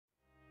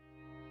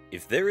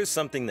If there is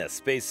something that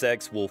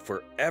SpaceX will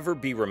forever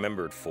be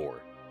remembered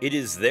for, it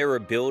is their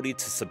ability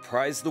to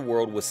surprise the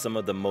world with some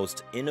of the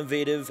most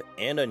innovative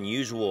and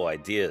unusual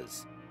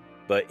ideas.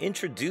 But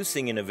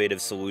introducing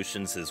innovative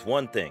solutions is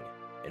one thing,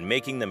 and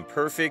making them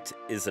perfect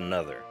is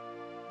another.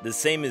 The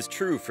same is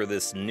true for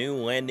this new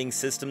landing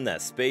system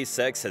that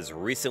SpaceX has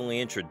recently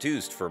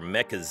introduced for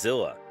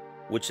Mechazilla,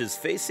 which is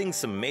facing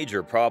some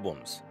major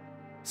problems.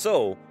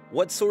 So,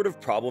 what sort of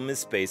problem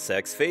is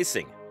SpaceX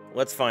facing?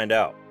 Let's find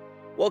out.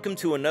 Welcome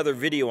to another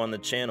video on the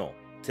channel.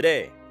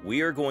 Today, we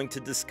are going to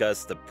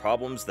discuss the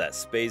problems that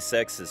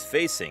SpaceX is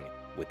facing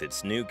with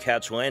its new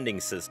catch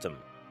landing system.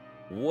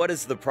 What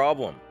is the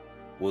problem?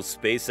 Will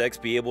SpaceX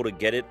be able to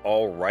get it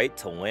all right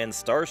to land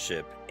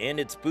Starship and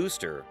its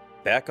booster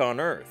back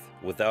on Earth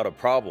without a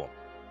problem?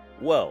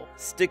 Well,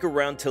 stick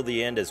around till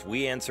the end as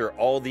we answer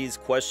all these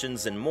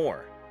questions and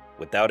more.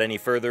 Without any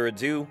further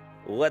ado,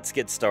 let's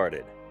get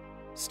started.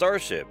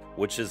 Starship,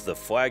 which is the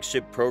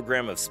flagship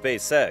program of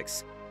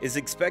SpaceX, is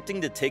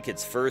expecting to take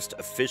its first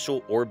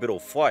official orbital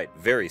flight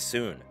very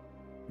soon.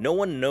 No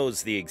one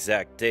knows the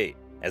exact date,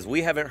 as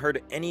we haven't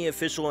heard any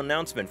official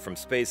announcement from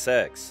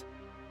SpaceX.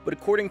 But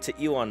according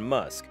to Elon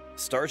Musk,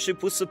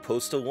 Starship was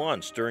supposed to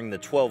launch during the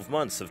 12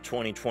 months of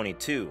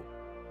 2022.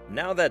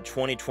 Now that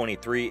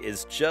 2023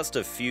 is just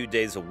a few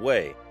days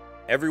away,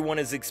 everyone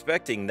is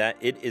expecting that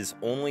it is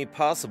only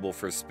possible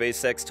for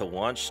SpaceX to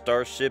launch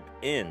Starship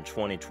in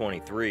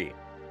 2023.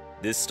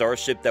 This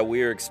Starship that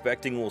we are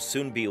expecting will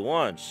soon be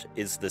launched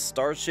is the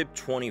Starship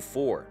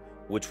 24,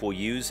 which will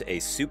use a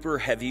Super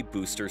Heavy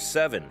Booster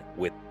 7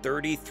 with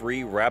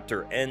 33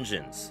 Raptor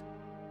engines.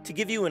 To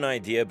give you an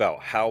idea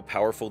about how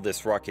powerful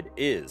this rocket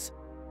is,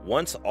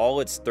 once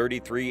all its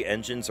 33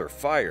 engines are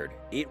fired,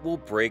 it will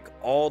break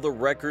all the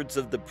records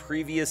of the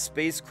previous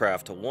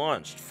spacecraft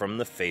launched from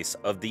the face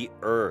of the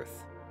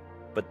Earth.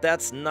 But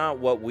that's not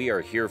what we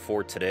are here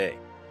for today.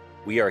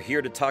 We are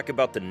here to talk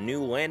about the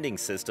new landing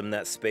system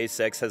that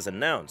SpaceX has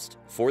announced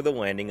for the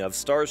landing of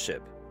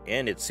Starship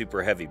and its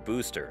Super Heavy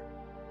booster,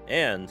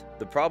 and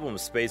the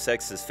problems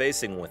SpaceX is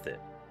facing with it.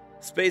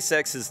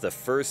 SpaceX is the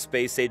first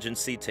space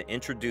agency to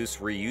introduce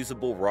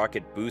reusable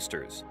rocket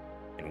boosters,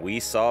 and we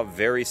saw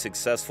very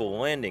successful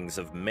landings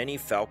of many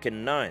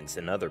Falcon 9s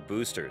and other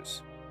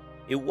boosters.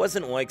 It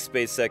wasn't like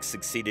SpaceX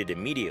succeeded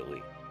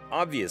immediately.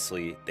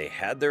 Obviously, they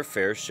had their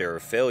fair share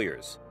of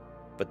failures,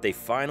 but they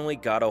finally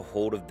got a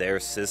hold of their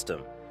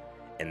system.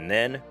 And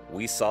then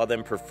we saw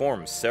them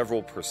perform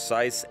several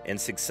precise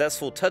and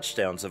successful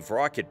touchdowns of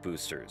rocket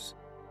boosters.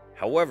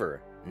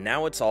 However,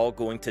 now it's all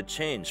going to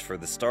change for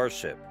the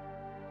Starship.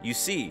 You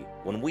see,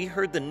 when we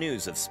heard the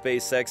news of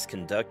SpaceX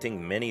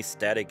conducting many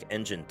static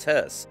engine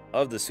tests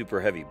of the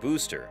Super Heavy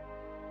booster,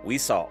 we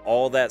saw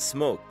all that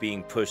smoke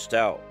being pushed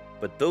out.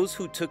 But those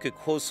who took a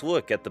close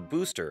look at the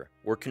booster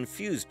were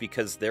confused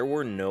because there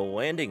were no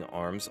landing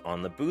arms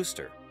on the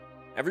booster.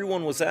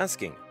 Everyone was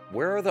asking,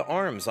 where are the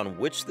arms on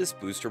which this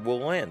booster will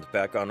land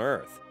back on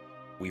Earth?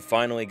 We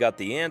finally got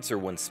the answer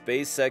when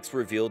SpaceX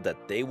revealed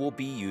that they will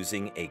be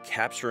using a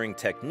capturing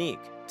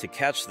technique to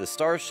catch the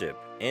Starship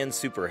and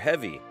Super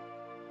Heavy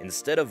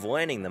instead of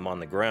landing them on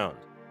the ground.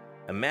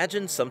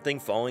 Imagine something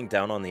falling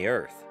down on the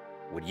Earth.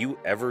 Would you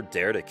ever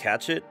dare to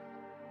catch it?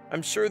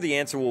 I'm sure the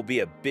answer will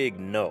be a big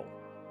no,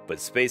 but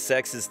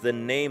SpaceX is the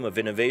name of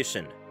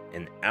innovation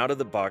and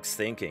out-of-the-box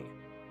thinking.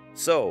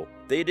 So,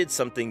 they did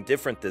something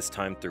different this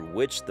time through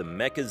which the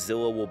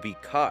Mechazilla will be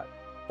caught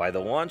by the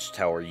launch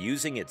tower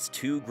using its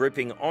two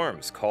gripping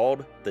arms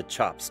called the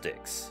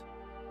chopsticks.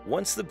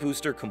 Once the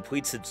booster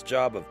completes its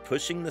job of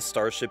pushing the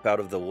Starship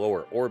out of the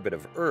lower orbit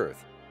of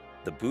Earth,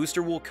 the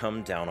booster will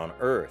come down on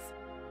Earth.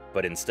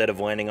 But instead of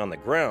landing on the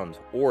ground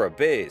or a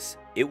base,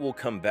 it will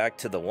come back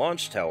to the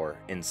launch tower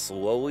and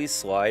slowly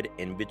slide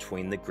in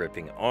between the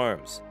gripping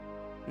arms.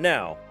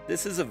 Now,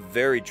 this is a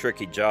very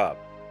tricky job.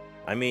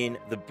 I mean,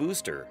 the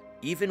booster,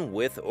 even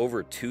with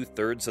over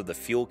 2/3 of the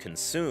fuel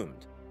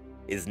consumed,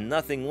 is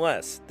nothing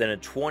less than a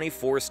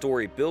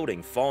 24-story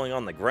building falling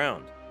on the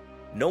ground.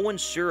 No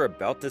one's sure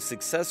about the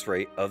success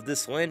rate of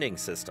this landing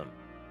system.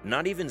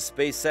 Not even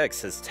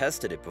SpaceX has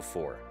tested it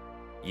before.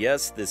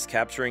 Yes, this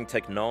capturing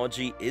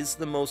technology is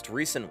the most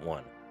recent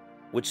one,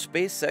 which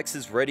SpaceX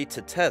is ready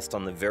to test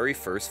on the very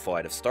first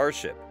flight of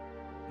Starship.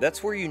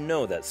 That's where you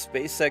know that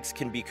SpaceX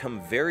can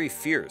become very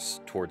fierce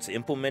towards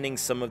implementing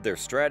some of their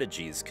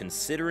strategies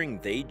considering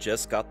they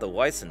just got the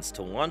license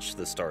to launch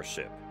the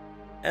Starship.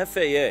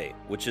 FAA,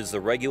 which is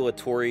the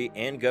regulatory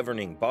and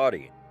governing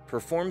body,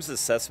 performs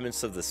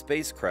assessments of the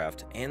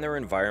spacecraft and their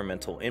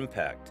environmental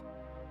impact,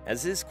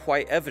 as is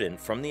quite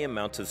evident from the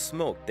amount of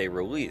smoke they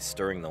release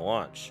during the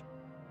launch.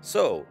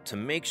 So, to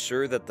make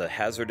sure that the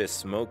hazardous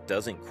smoke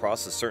doesn't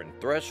cross a certain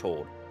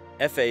threshold,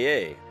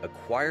 FAA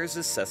acquires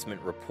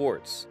assessment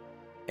reports,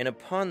 and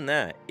upon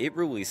that, it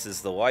releases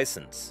the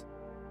license.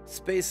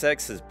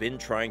 SpaceX has been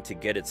trying to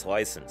get its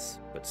license,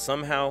 but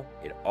somehow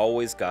it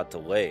always got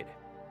delayed.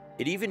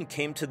 It even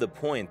came to the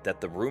point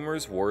that the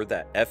rumors were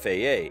that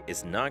FAA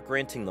is not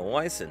granting the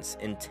license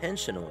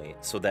intentionally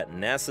so that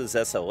NASA's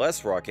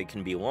SLS rocket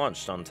can be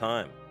launched on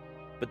time.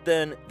 But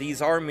then,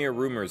 these are mere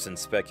rumors and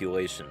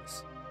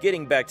speculations.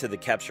 Getting back to the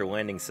capture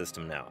landing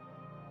system now.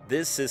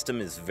 This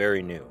system is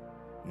very new.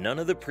 None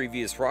of the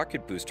previous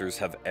rocket boosters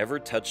have ever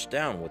touched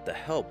down with the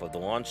help of the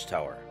launch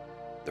tower.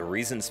 The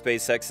reason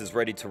SpaceX is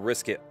ready to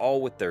risk it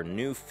all with their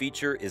new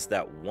feature is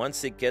that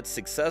once it gets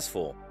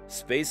successful,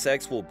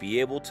 SpaceX will be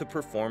able to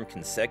perform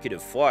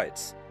consecutive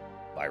flights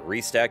by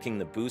restacking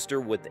the booster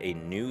with a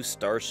new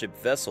Starship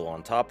vessel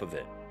on top of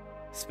it.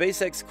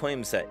 SpaceX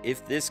claims that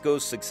if this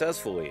goes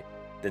successfully,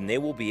 then they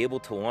will be able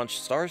to launch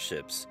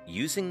Starships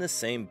using the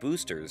same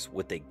boosters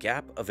with a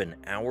gap of an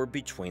hour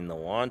between the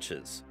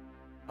launches.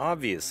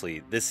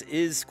 Obviously, this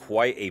is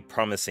quite a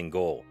promising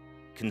goal,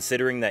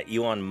 considering that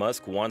Elon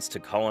Musk wants to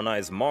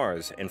colonize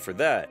Mars, and for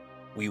that,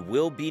 we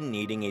will be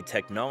needing a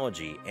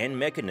technology and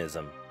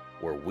mechanism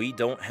where we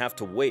don't have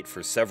to wait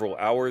for several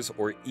hours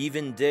or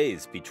even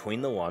days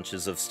between the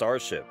launches of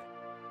Starship.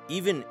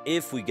 Even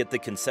if we get the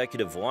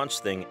consecutive launch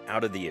thing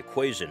out of the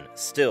equation,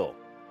 still,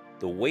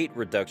 the weight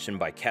reduction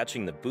by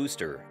catching the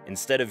booster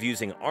instead of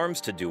using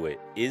arms to do it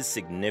is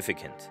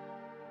significant.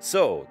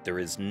 So, there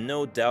is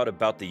no doubt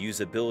about the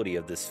usability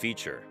of this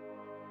feature.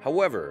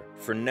 However,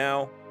 for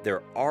now,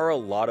 there are a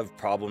lot of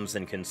problems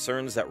and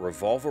concerns that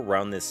revolve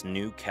around this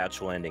new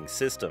catch landing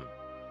system.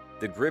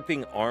 The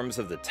gripping arms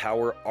of the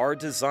tower are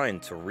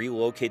designed to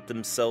relocate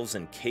themselves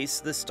in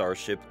case the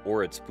Starship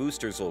or its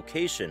booster's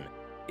location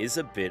is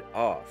a bit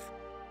off.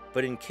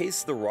 But in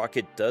case the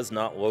rocket does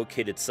not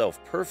locate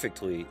itself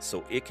perfectly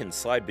so it can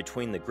slide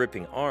between the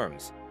gripping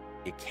arms,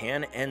 it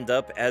can end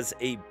up as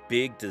a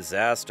big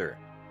disaster.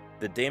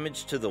 The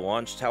damage to the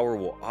launch tower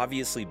will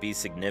obviously be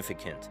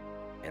significant.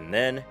 And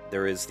then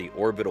there is the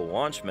orbital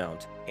launch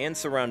mount and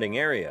surrounding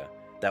area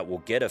that will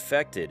get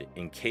affected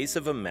in case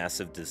of a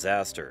massive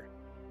disaster.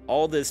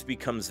 All this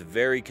becomes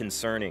very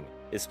concerning,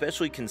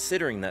 especially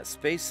considering that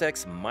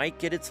SpaceX might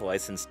get its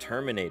license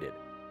terminated.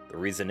 The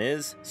reason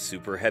is,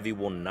 Super Heavy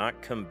will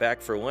not come back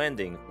for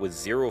landing with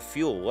zero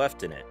fuel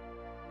left in it,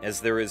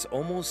 as there is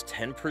almost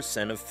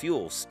 10% of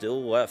fuel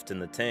still left in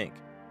the tank.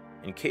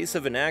 In case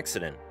of an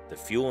accident, the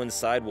fuel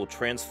inside will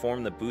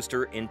transform the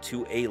booster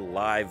into a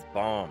live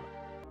bomb.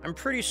 I'm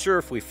pretty sure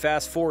if we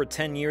fast forward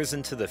 10 years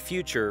into the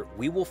future,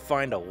 we will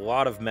find a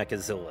lot of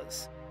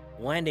Mechazillas.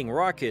 Landing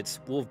rockets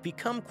will have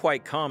become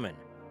quite common,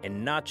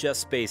 and not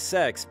just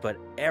SpaceX, but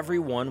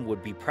everyone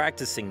would be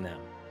practicing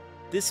them.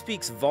 This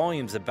speaks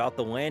volumes about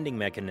the landing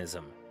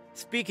mechanism.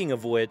 Speaking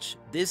of which,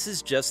 this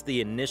is just the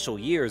initial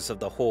years of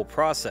the whole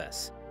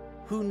process.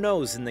 Who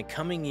knows in the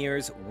coming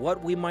years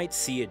what we might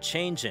see it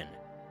change in,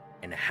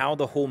 and how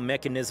the whole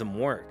mechanism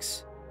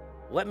works.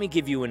 Let me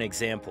give you an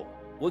example.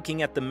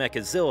 Looking at the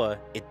Mechazilla,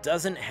 it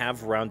doesn't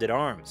have rounded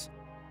arms,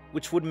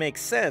 which would make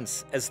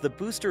sense as the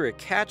booster it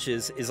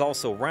catches is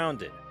also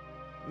rounded.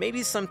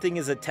 Maybe something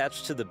is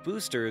attached to the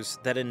boosters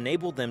that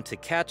enable them to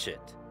catch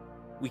it.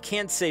 We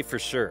can't say for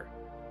sure.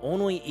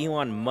 Only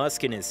Elon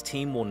Musk and his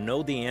team will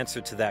know the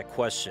answer to that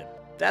question.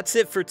 That's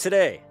it for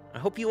today. I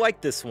hope you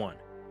liked this one.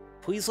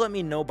 Please let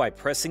me know by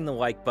pressing the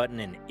like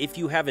button, and if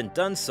you haven't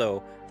done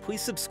so,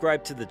 please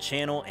subscribe to the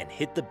channel and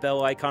hit the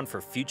bell icon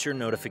for future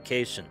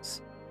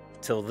notifications.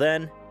 Till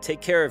then,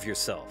 take care of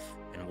yourself,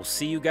 and we'll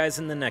see you guys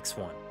in the next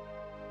one.